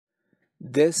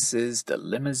This is the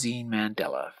Limousine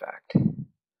Mandela effect.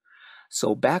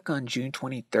 So back on June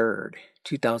 23rd,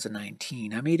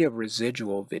 2019, I made a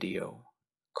residual video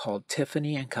called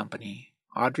Tiffany and Company,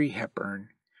 Audrey Hepburn,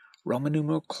 Roman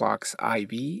numeral clocks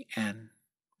IV and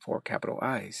 4 capital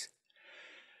I's.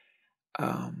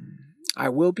 I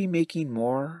will be making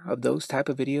more of those type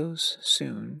of videos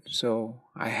soon, so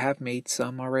I have made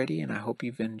some already and I hope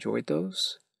you've enjoyed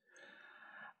those.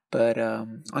 But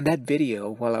on that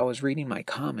video, while I was reading my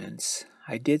comments,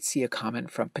 I did see a comment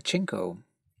from Pachinko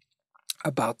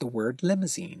about the word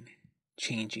limousine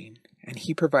changing, and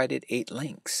he provided 8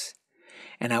 links,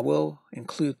 and I will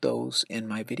include those in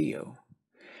my video.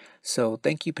 So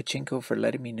thank you, Pachinko, for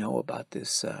letting me know about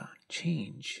this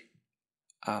change.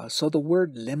 So the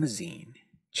word limousine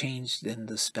changed in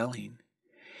the spelling.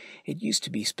 It used to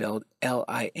be spelled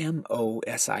Limosine,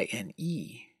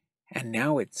 and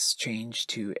now it's changed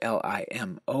to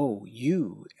Limousine.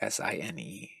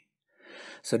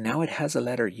 So now it has a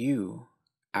letter U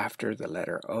after the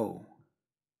letter O.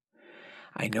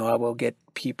 I know I will get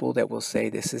people that will say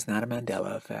this is not a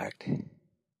Mandela effect,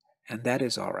 and that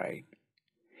is all right.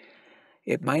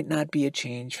 It might not be a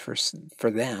change for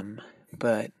them,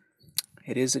 but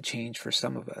it is a change for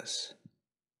some of us.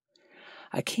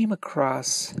 I came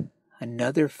across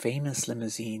another famous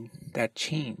limousine that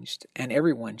changed, and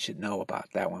everyone should know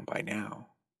about that one by now.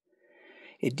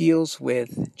 It deals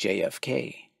with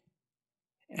JFK,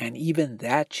 and even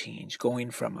that change, going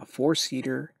from a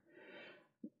 4-seater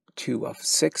to a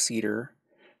 6-seater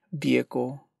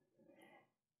vehicle,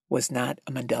 was not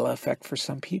a Mandela effect for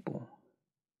some people.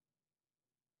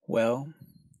 Well,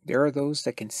 there are those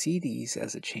that can see these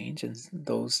as a change and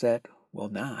those that will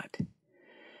not.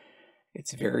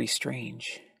 It's very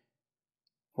strange.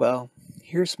 Well,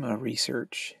 here's my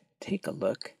research. Take a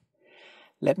look.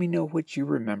 Let me know what you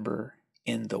remember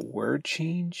in the word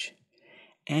change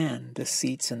and the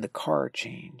seats in the car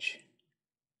change.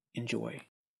 Enjoy.